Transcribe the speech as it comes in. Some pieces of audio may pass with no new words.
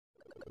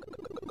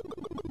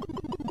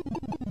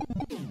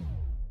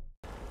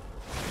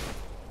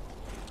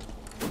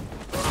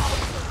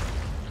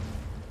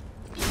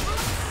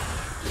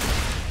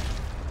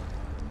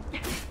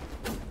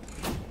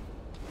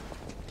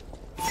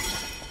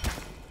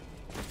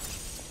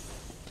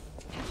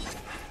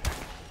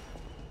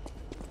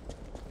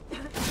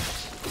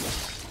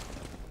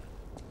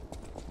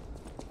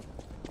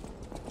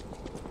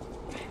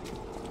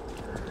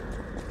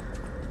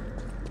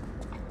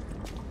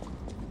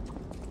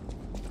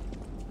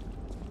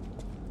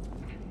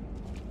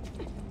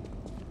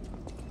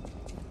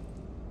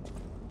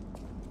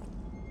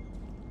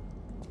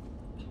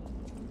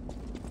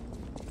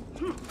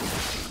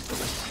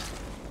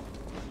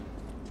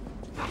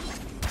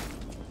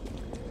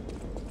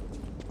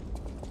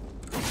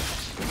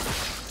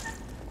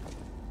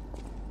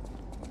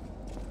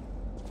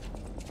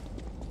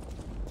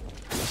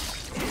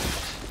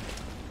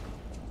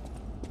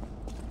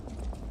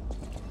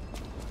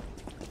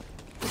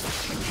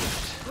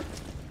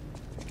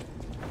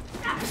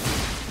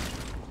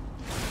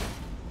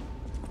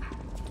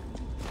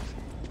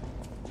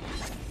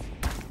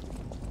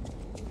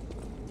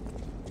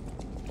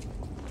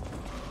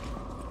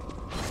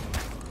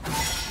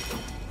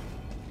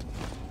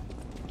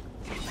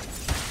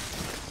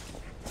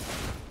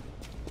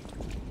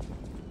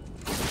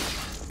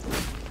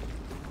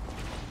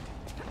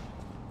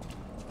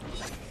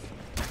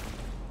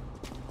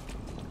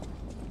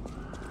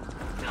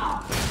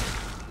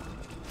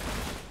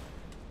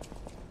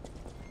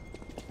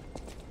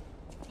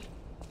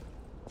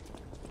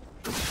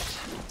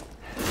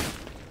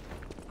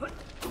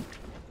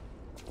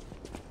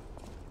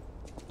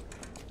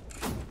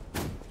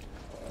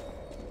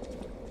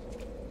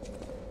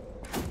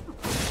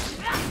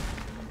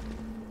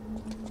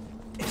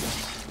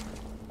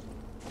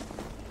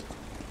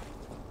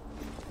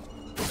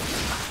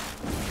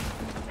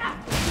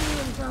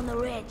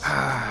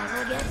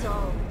gets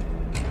old.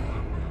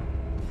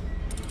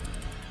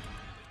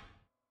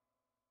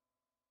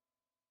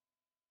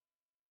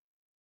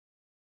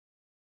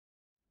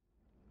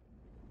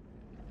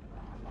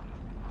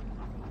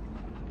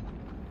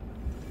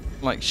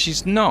 Like,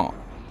 she's not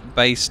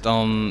based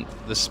on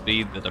the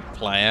speed that a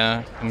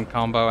player can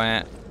combo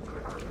at.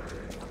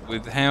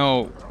 With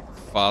how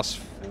fast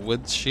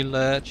forward she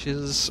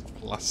lurches,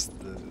 plus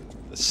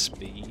the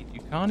speed,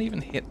 you can't even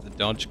hit the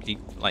dodge key.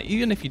 Like,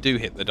 even if you do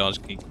hit the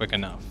dodge key quick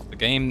enough, the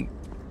game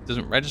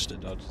doesn't register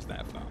dodges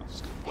that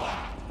fast.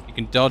 You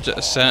can dodge at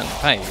a certain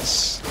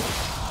pace,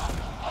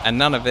 and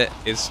none of it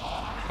is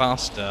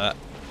faster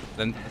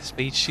than the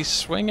speed she's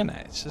swinging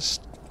at. It's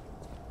just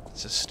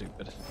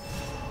stupid.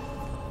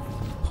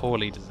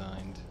 Poorly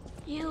designed.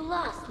 You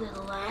lost,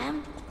 little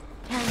lamb.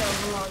 Hand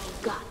over all you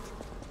got.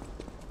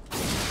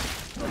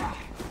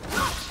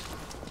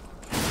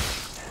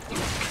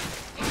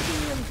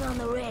 Feelings on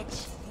the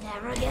rich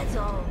never gets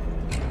old.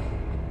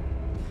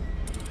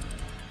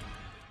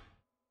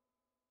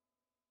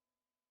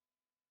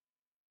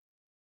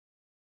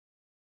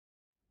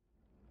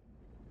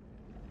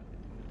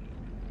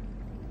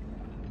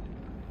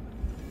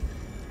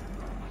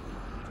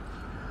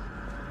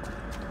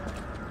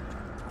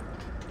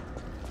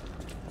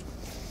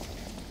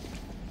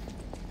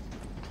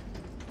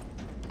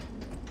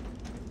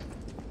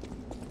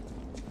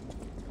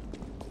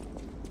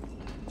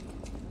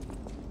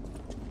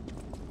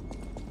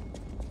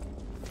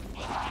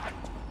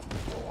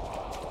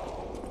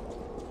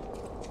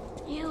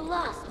 You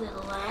lost,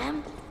 little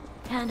lamb.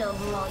 Hand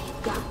over all you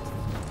got.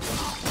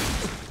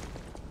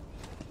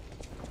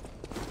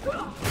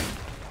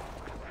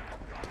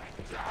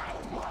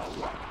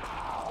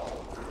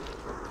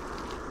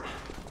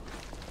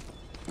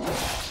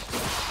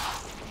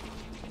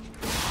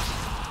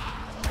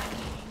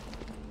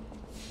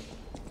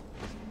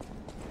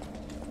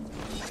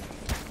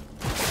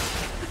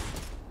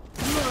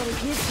 You ought to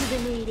give to the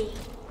needy.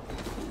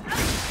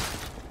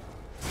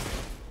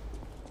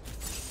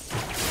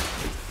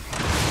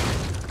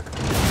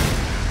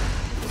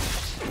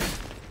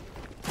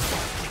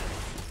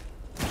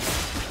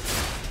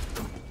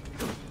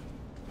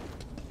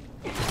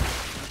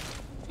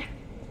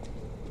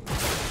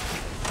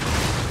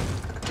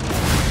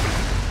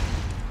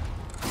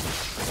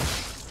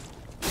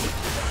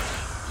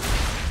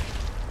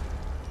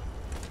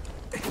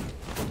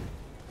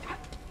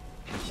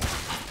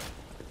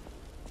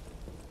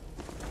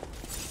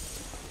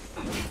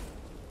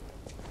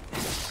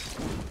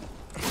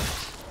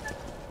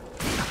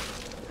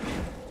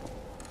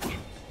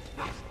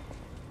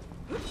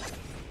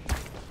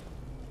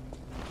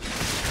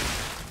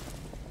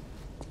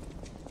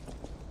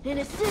 In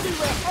a city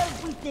where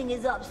everything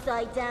is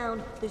upside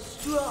down, the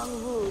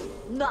strong rule,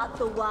 not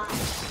the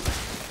wise.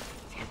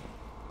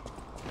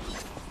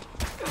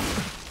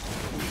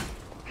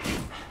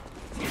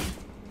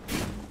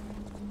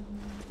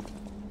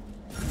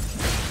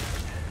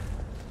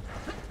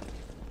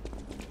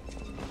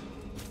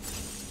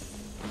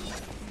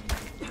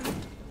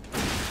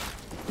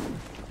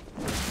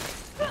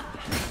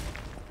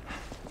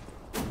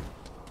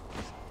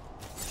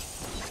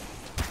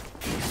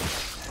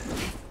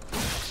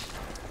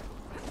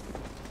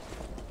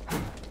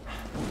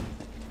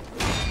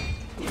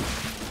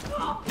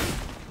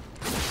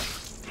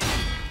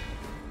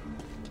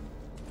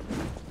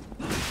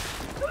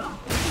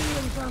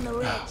 On the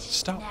rich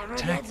Stop never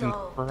attacking gets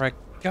old. for a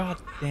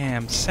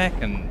goddamn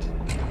second.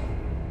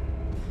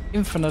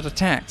 Infinite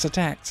attacks,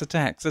 attacks,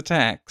 attacks,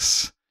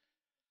 attacks.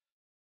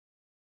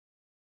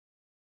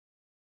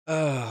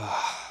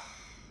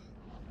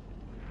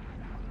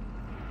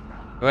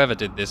 Whoever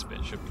did this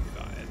bit should be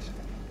fired.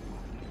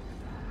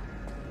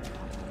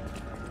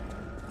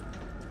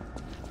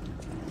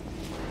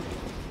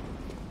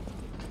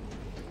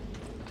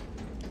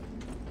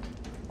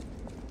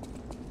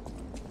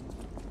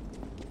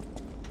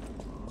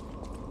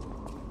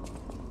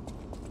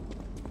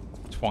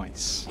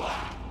 Twice.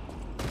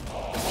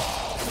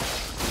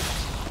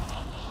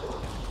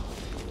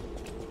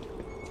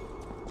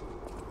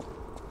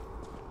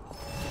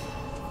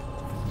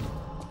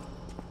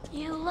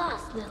 You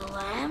lost, little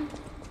lamb.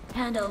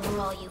 Hand over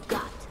all you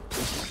got.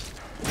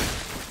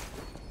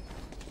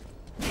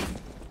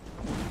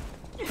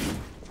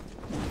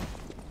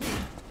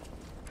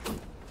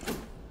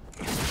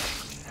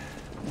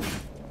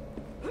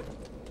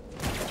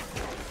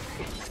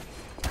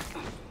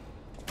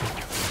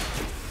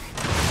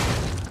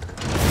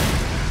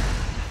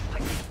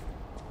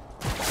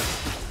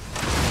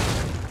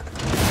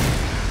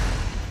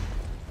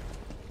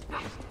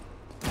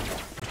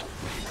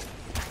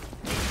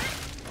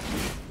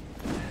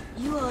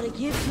 You ought to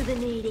give to the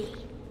needy.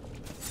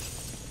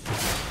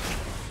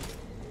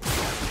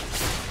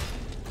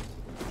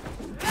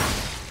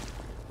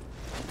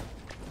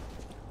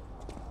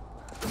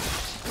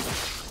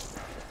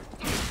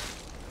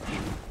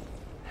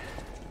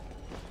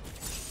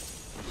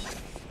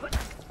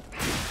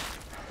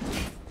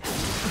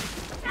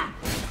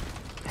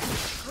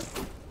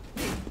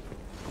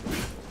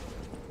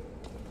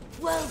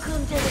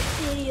 Welcome to the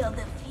city of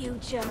the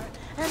future.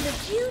 and the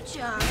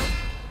future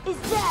is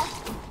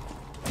death.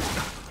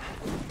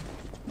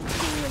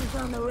 Stealing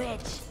from the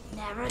rich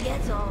never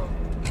gets old.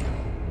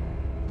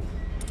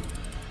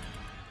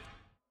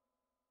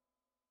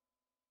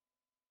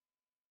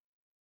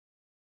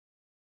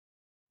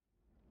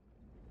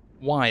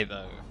 Why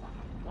though?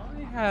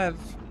 Why have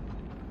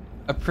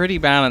a pretty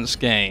balanced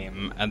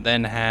game and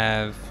then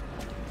have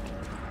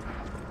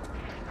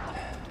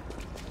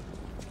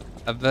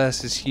a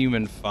versus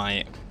human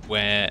fight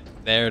where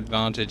their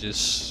advantage is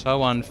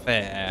so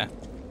unfair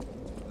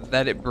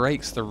that it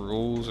breaks the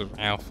rules of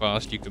how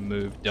fast you can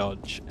move,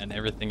 dodge, and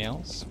everything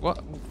else? What?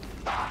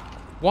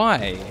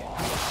 Why?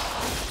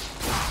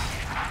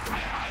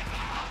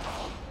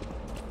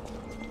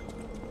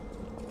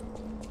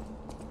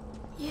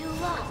 You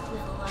lost,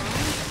 little one.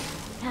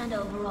 Hand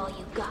over all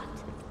you got.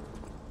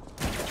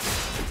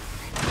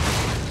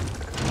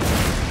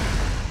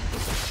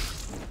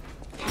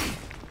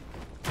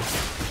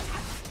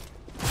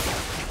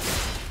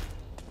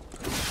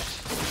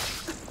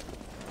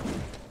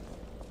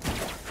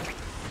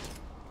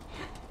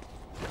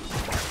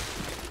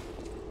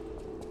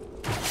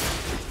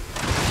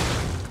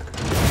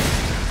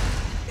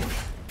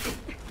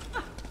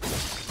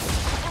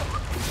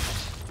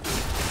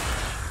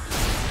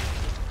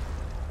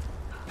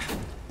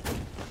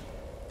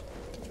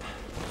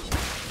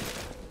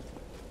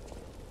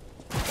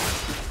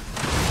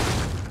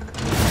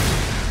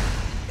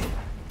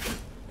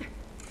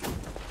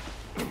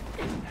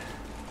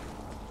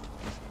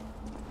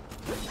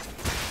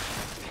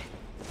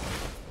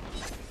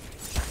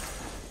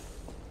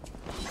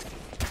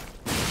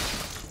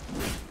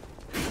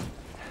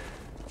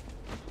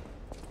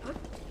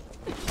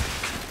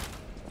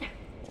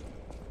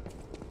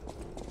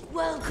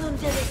 Welcome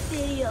to the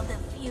city of the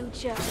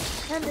future,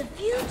 and the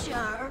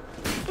future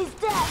is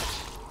death.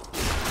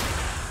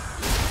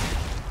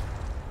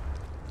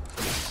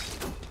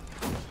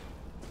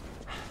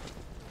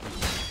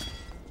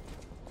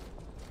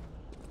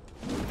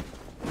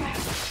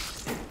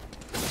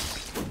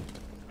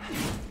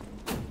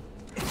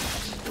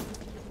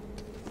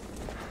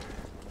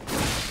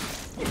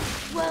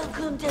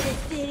 Welcome to the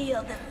city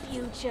of the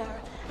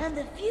future, and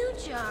the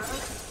future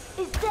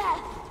is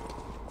death.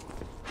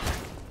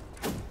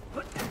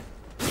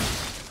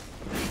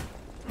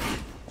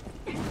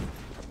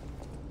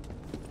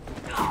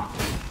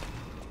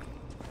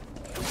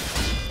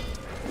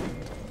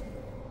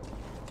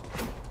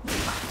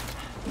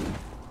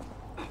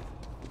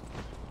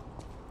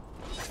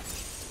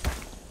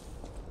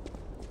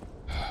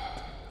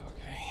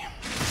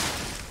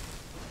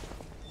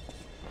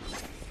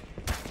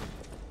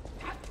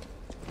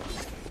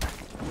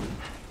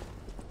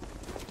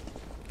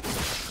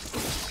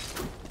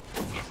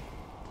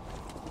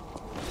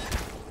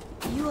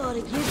 You ought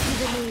to give to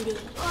the needy.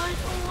 I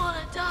don't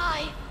want to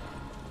die.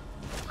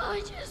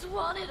 I just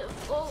wanted a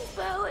full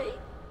belly.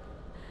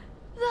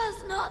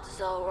 That's not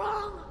so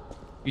wrong.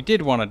 You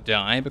did want to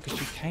die because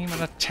you came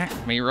and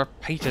attacked me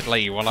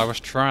repeatedly while I was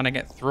trying to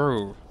get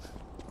through.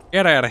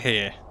 Get out of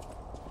here.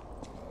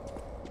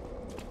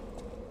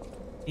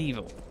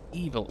 Evil,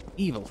 evil,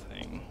 evil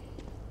thing.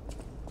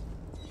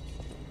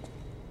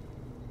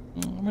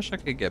 I wish I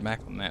could get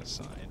back on that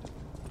side.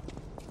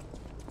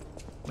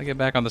 Let me get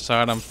back on the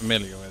side I'm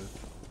familiar with.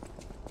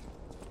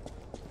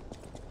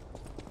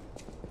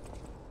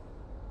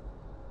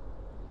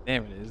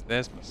 There it is.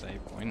 There's my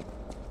save point.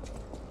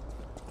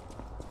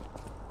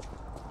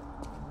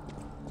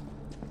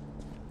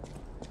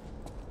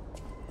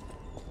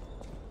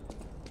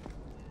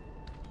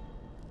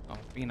 Oh,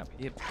 I've been up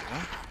here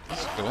before.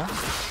 That's cool.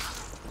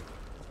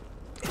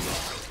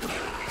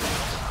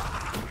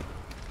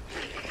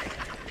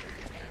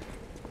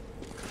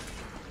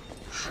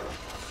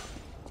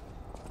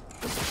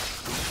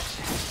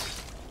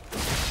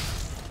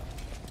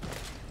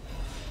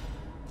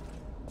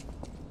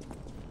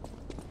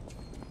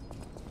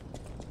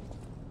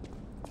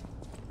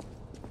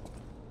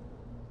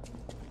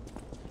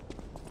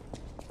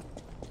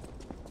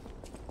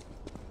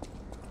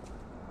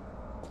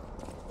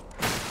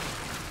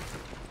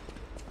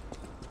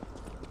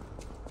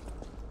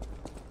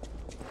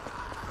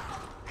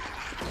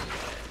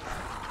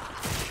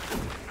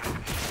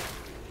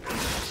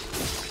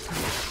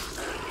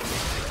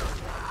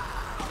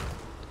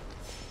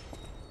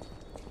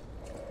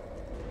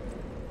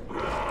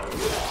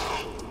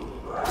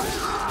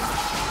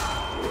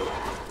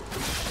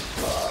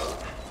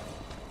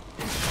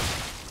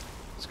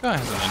 This guy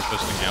has an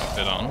interesting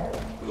outfit on.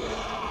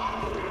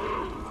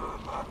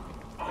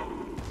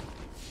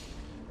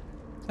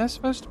 Is that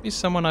supposed to be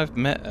someone I've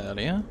met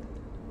earlier?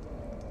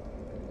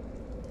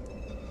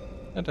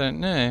 I don't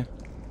know.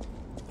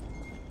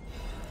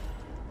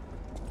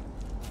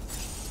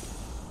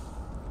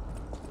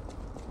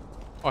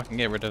 Oh, I can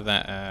get rid of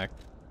that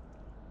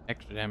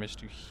extra damage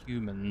to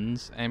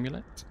humans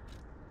amulet.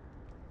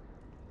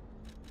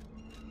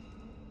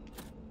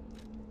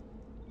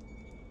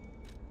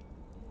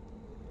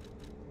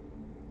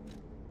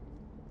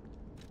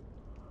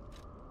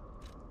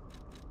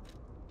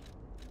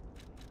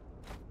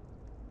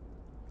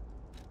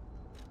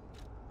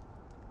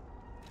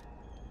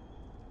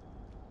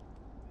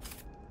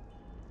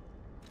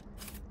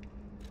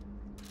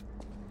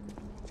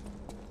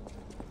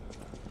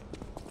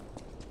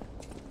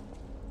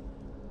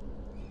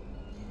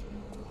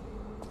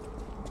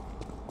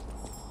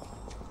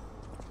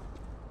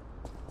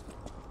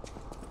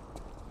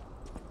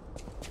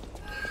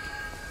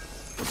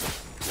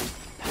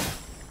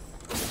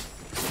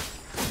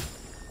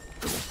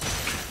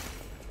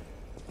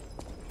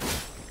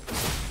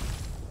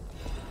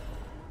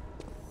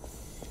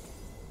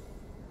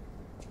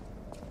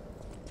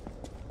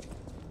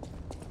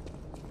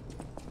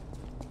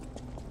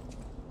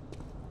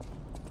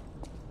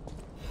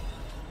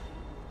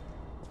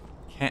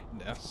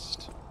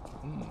 dust.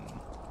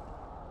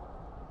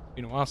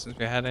 Been a while since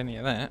we had any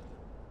of that.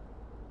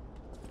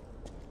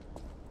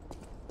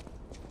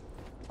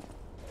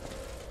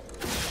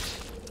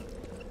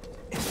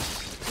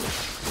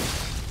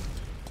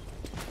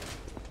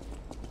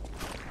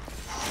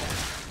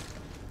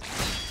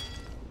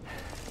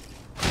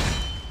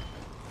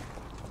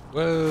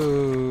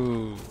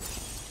 Whoa!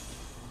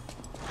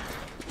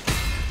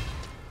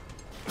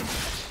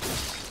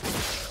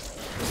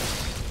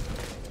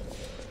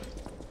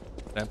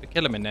 Don't be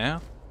killing me now.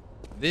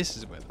 This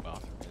is where the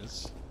bathroom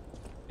is.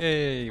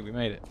 Yay, we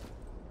made it.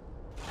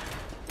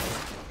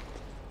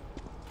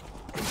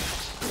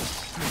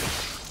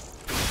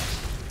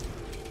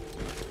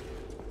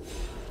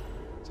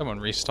 Someone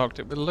restocked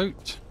it with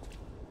loot.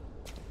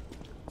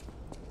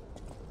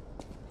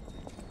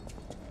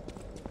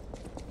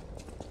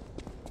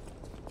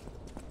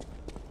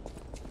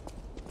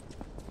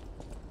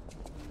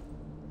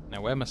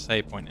 Now, where my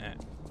save point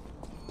at?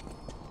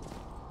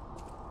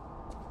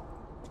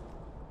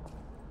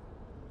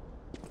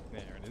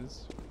 There it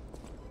is.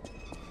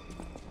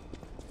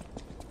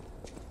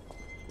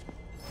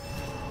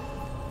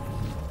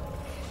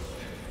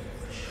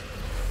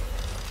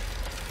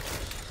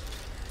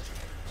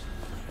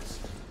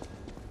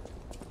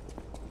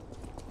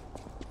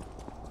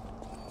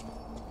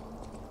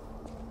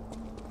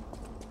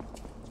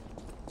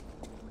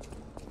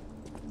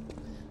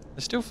 I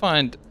still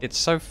find it's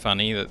so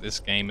funny that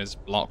this game is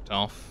blocked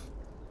off.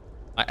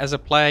 Like, as a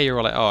player,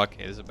 you're like, oh,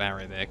 okay, there's a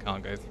barrier there,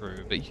 can't go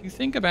through. But you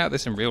think about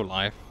this in real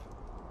life.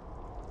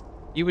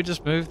 You would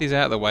just move these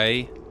out of the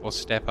way, or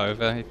step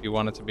over if you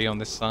wanted to be on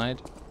this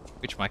side.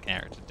 Which my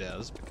character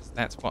does, because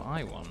that's what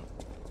I want.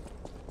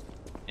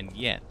 And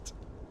yet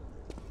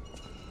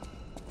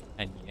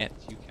you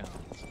can't.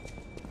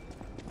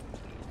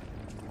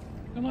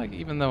 I feel like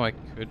even though I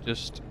could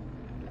just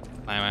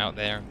climb out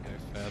there and go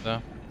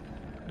further,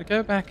 to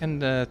go back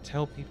and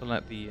tell people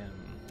at the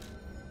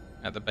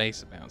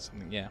base about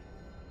something. Yeah,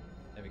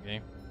 there we go.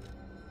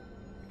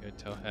 Go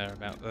tell her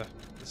about the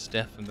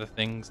stuff and the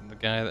things and the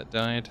guy that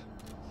died.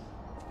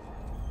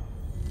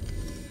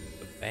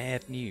 The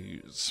bad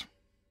news.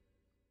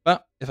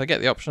 But if I get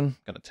the option, I'm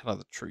gonna tell her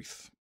the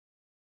truth.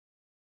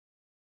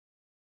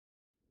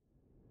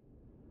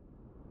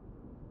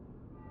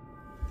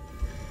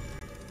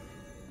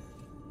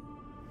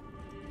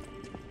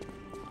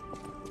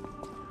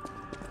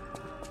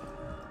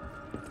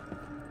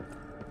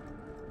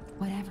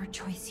 Whatever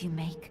choice you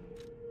make.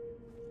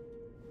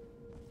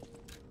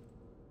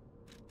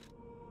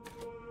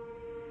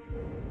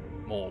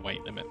 More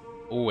weight limit.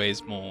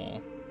 Always more.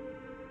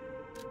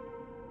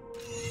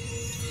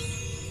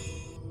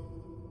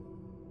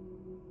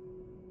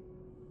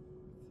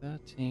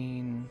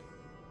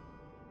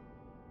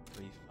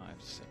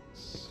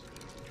 $13,356.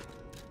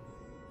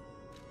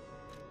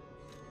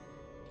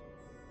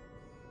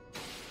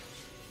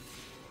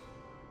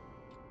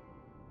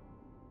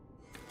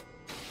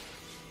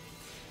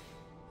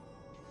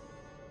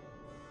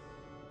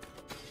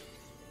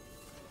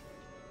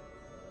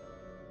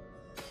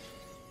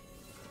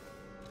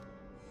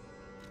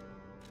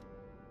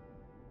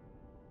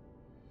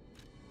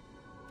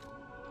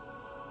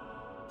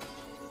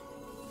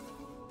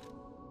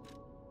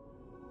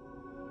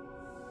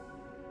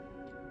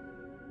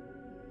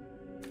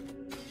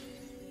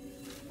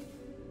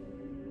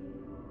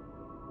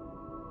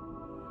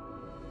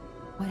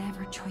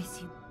 Whatever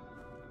choice you...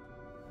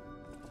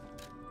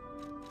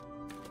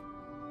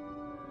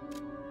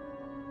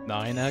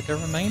 Nine Aga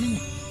remaining.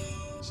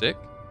 Sick.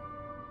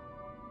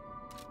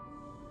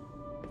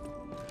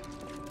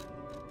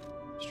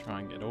 Let's try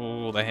and get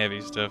all the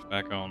heavy stuff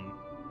back on.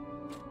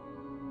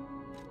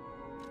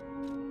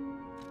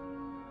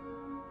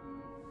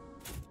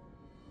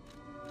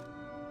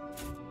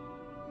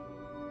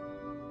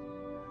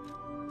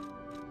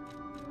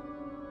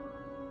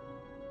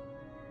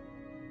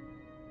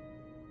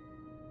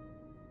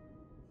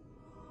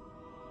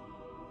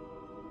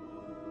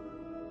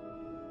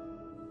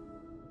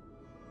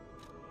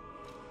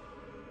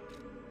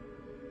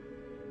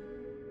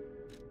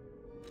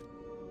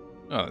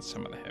 Oh, that's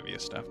some of the heavier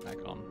stuff back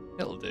on.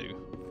 It'll do.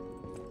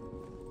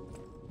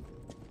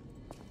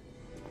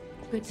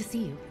 Good to see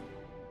you.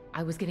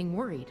 I was getting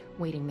worried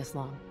waiting this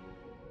long.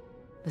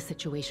 The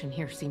situation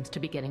here seems to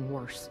be getting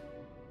worse.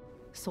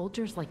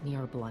 Soldiers like me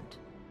are blunt.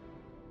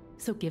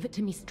 So give it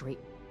to me straight.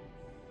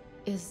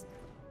 Is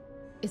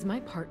my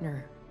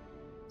partner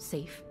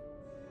safe?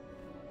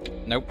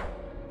 Nope.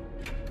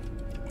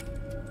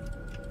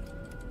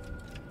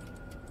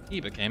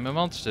 He became a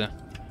monster.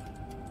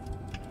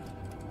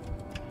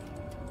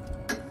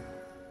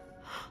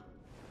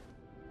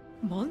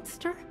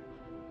 Monster?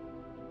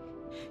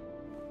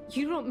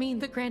 You don't mean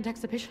the Grand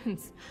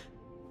Exhibitions?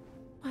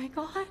 My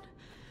God.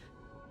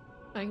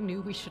 I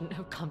knew we shouldn't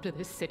have come to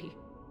this city.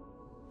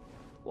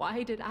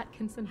 Why did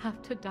Atkinson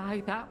have to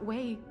die that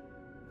way?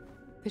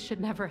 This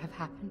should never have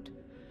happened.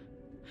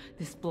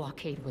 This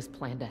blockade was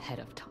planned ahead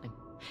of time.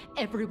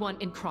 Everyone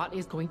in Krat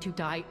is going to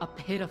die a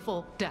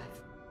pitiful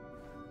death.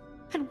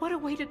 And what a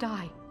way to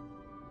die.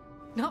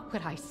 Not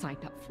what I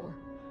signed up for.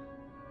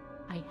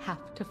 I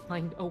have to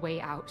find a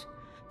way out.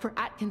 For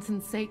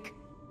Atkinson's sake.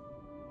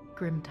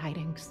 Grim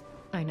tidings,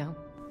 I know.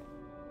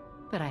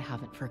 But I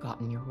haven't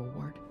forgotten your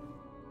reward.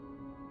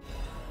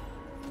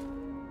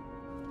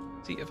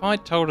 See, if I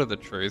told her the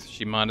truth,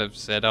 she might have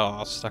said, "Oh,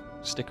 I'll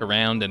stick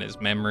around in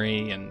his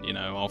memory, and you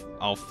know,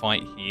 I'll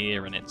fight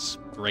here, and it's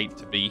great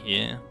to be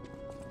here."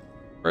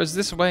 Whereas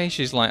this way,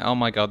 she's like, "Oh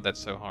my God, that's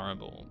so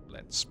horrible.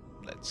 Let's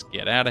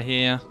get out of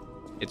here."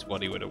 It's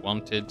what he would have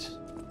wanted.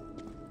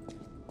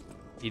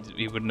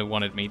 He wouldn't have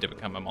wanted me to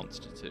become a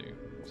monster too.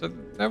 So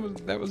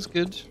that was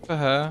good for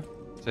her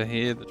to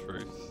hear the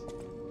truth.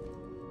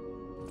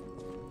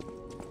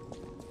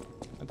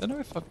 I don't know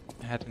if I've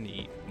had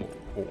any more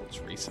reports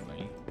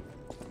recently.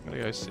 I'm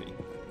gonna go see.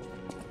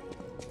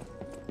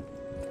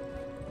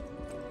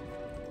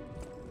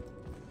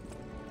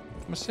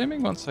 I'm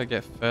assuming once I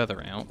get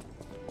further out,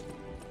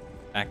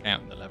 back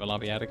out in the level, I'll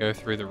be able to go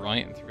through the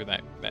right and through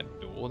that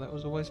door that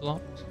was always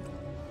locked.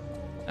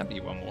 That'd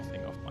be one more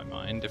thing off my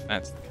mind, if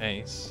that's the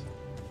case.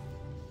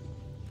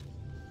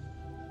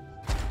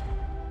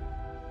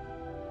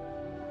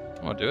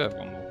 Oh, I do have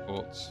one more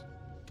quartz.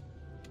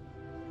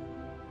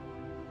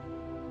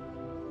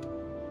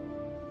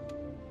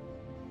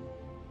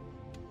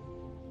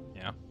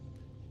 Yeah.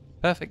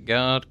 Perfect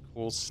guard,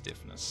 cool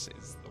stiffness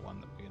is the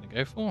one that we're going to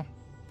go for.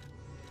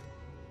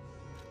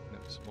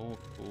 There's more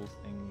cool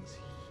things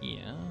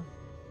here.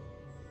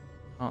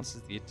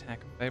 Enhances the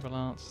attack of Fable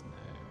Arts? No.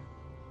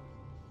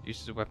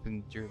 Reduces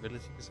weapon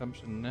durability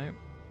consumption? No.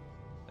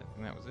 Don't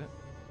think that was it.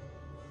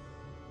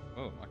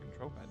 Oh, my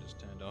control pad just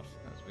turned off.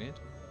 That's weird.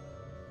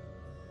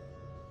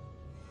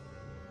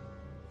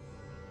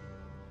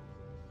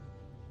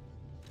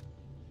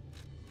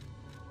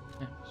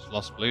 Yeah, just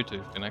lost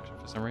Bluetooth connection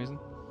for some reason.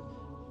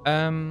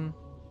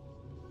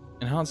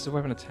 Enhances the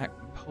weapon attack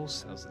when pulse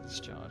cells are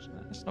discharged.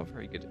 No, that's not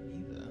very good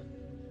either.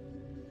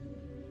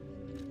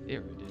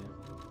 Dear oh dear.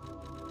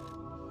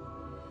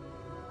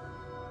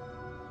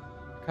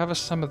 Recover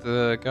some of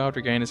the guard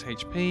regainer's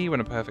HP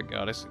when a perfect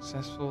guard is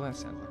successful. That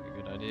sounds like a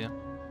good idea.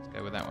 Let's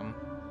go with that one.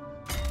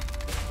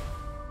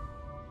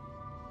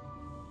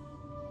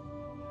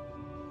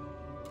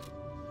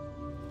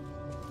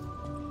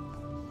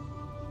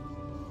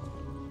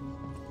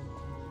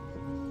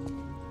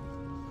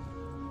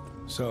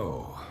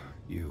 So,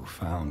 you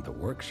found the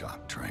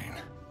workshop train.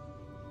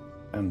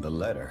 And the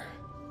letter.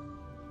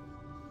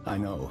 I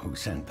know who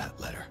sent that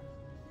letter.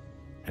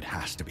 It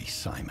has to be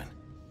Simon.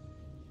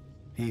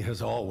 He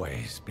has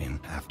always been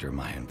after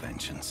my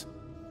inventions.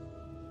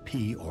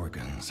 P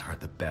organs are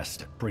the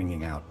best at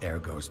bringing out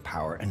Ergo's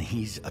power, and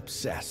he's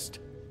obsessed.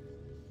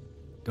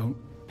 Don't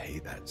pay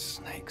that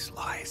snake's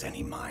lies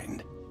any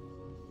mind.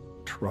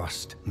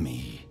 Trust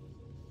me,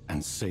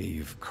 and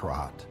save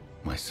Krat,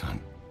 my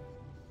son.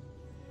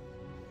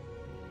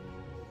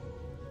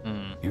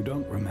 You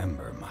don't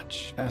remember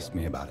much. Ask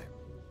me about it.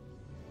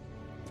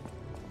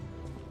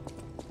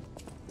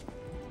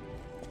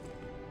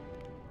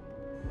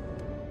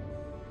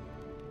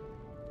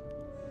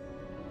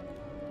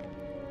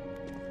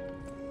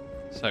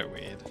 So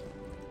weird.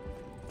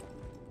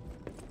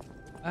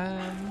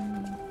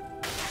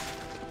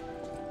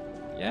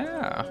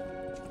 Yeah.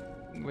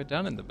 We're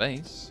done in the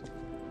base.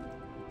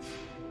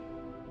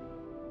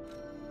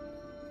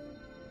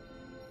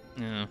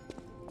 Yeah.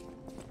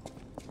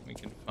 We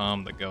can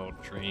farm the gold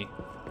tree.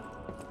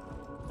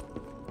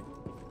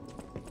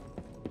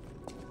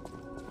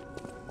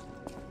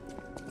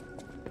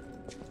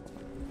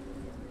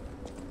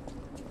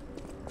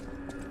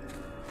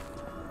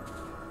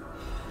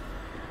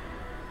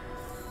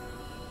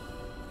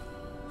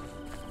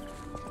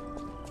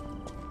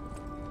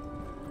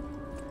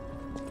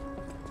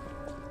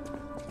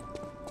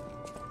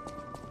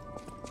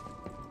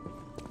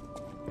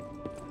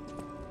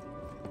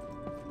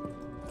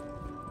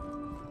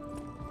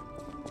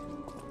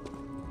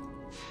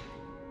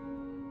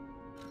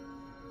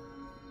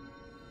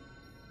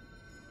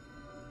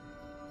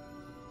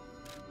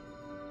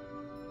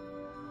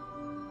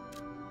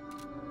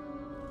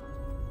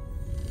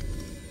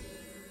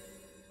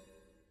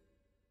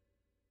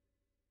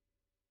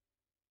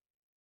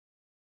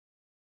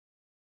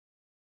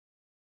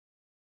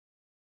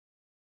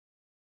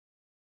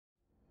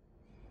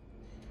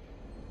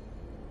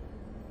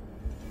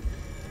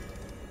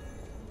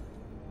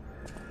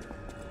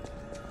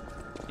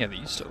 Yeah, there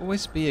used to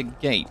always be a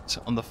gate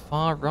on the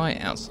far right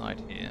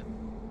outside here.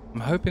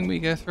 I'm hoping we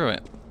go through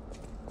it.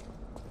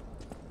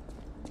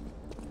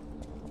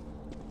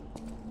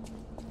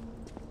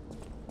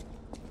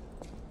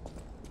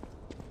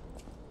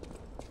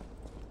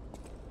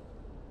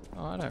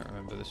 Oh, I don't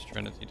remember this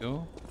Trinity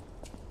door.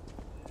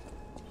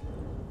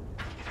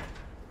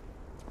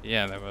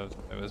 Yeah, there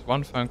was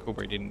one phone call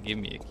where he didn't give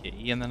me a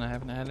key, and then I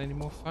haven't had any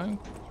more phone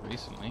calls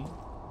recently.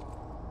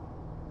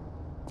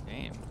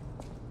 Damn.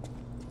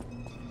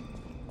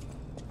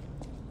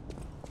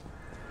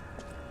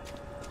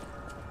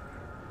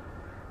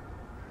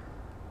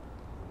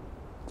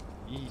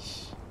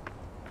 Yeesh.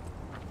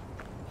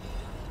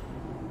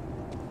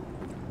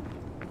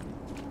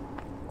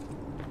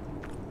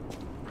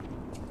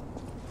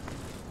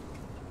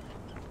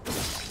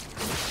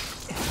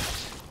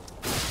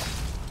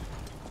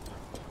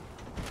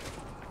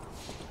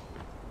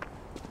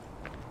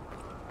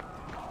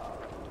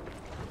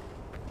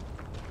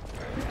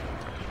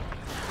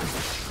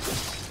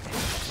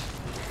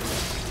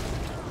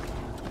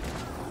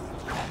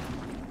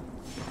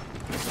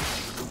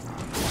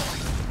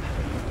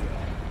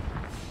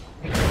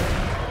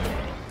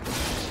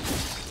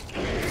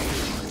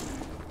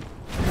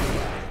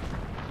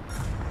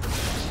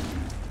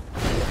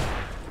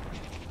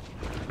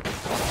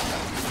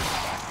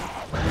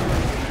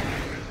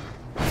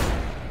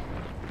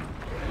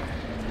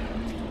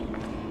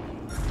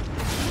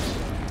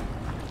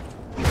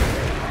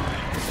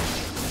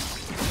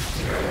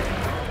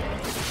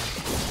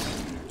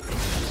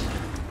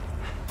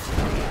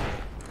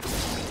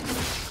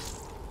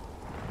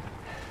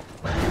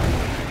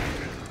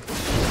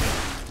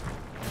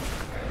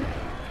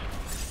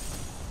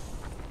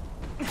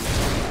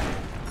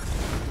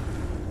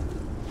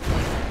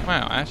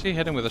 Wow, I actually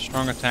hit him with a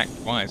strong attack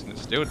twice and it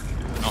still didn't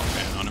do the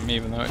knockdown on him,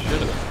 even though it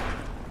should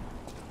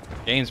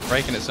have. Game's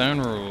breaking its own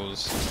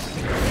rules.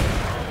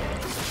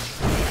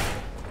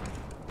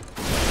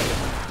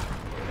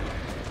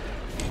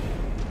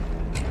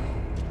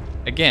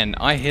 Again,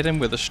 I hit him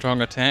with a strong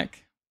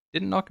attack,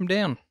 didn't knock him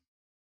down.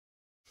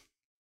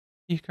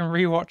 You can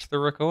rewatch the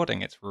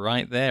recording, it's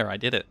right there, I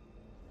did it.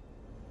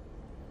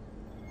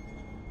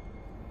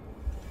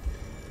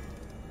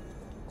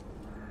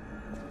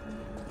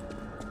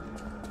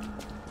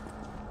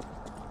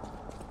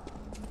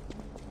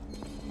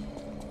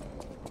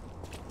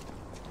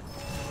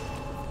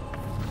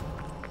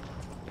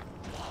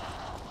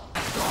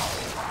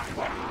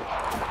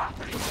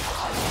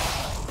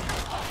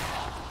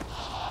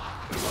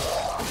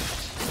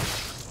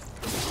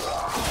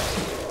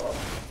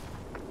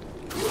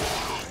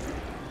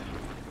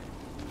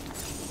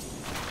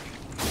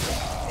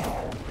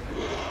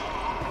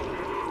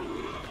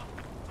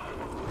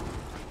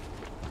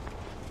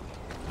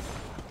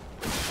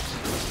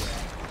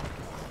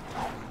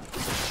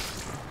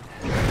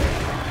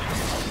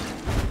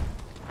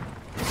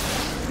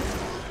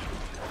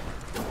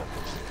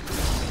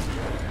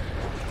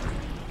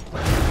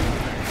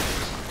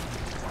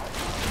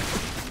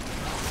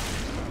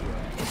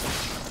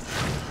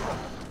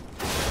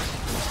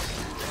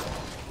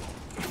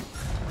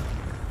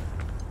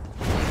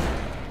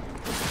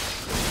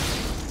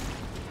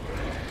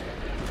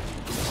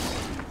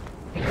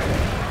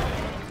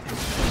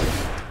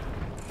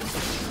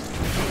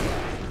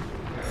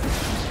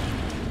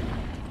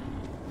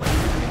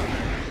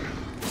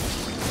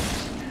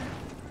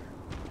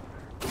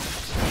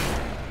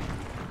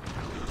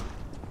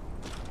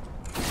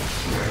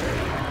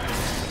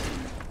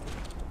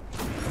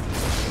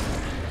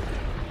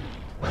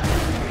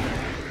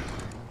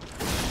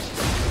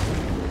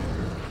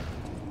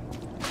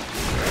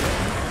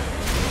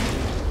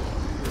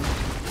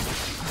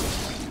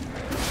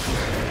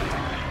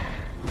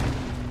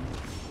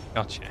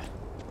 Gotcha.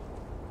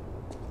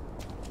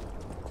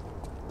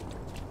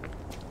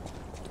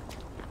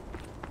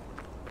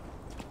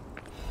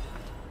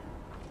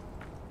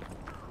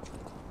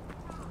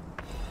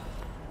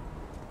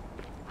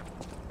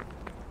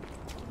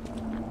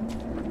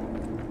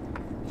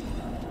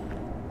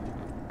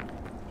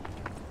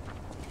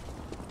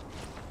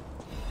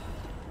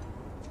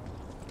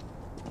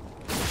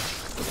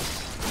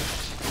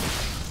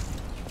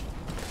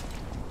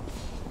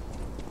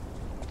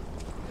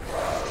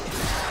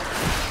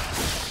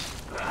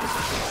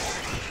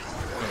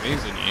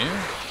 Amazing,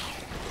 yeah.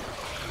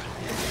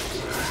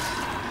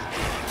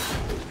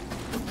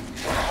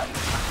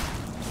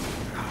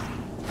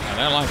 I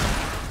don't like them.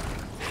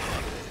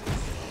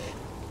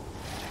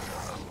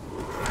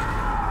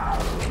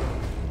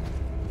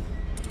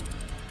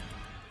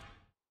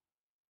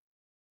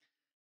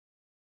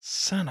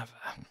 Son of a...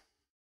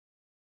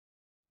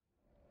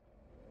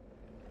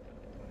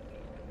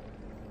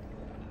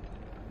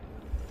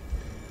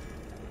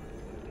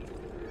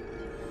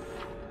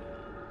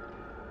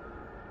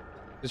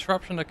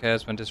 Disruption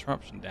occurs when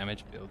disruption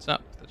damage builds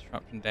up. The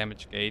disruption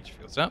damage gauge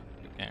fills up,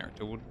 your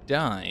character will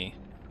die.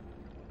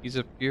 Use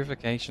a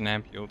purification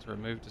ampule to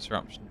remove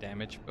disruption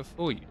damage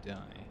before you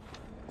die.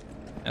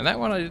 Now that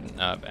one I didn't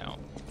know about.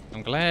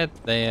 I'm glad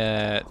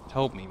they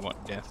told me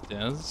what death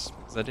does,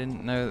 because I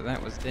didn't know that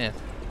that was death.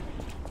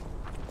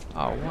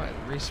 Oh, what?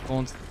 It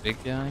respawns the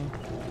big guy?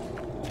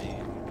 Man.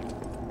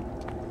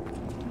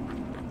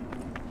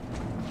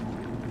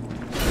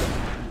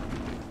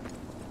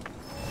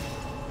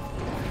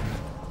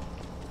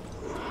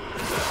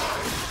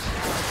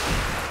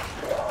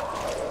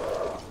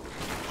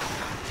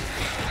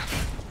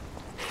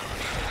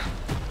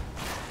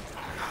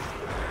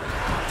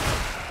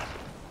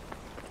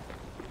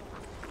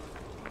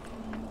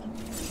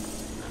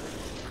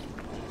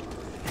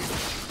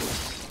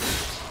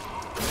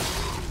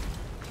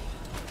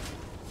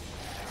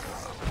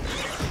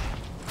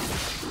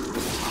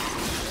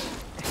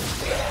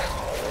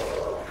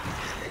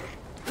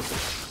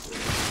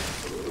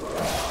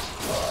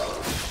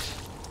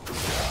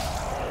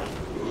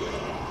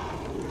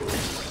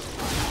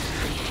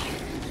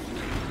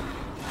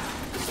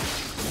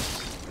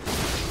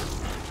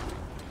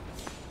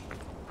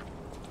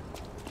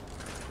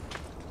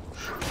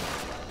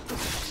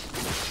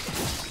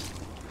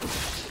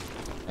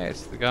 Hey,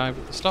 it's the guy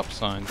with the stop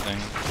sign thing.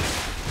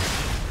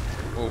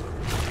 Oh,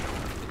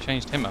 they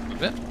changed him up a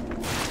bit.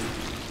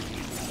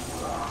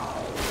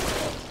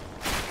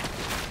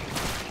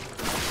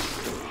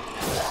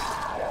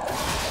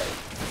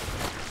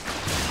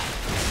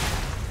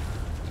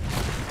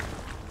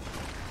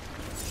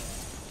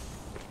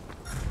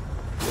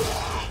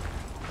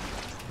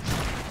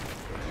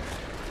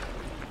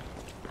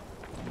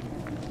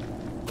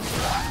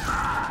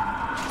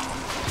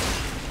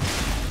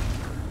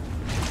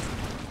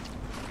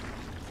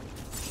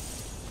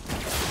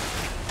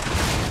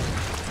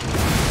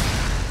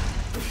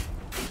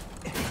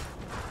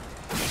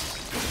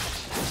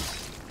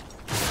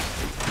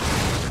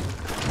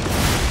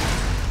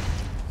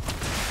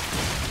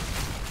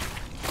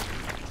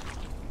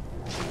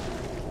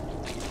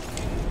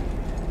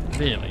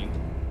 Really?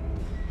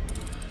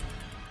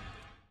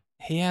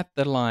 He had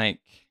the, like,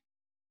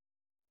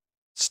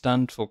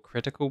 stunned for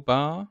critical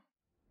bar.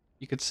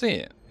 You could see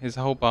it. His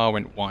whole bar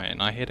went white,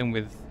 and I hit him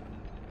with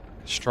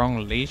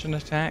strong legion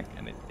attack,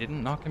 and it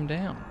didn't knock him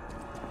down.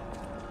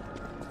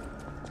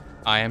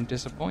 I am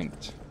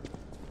disappointed.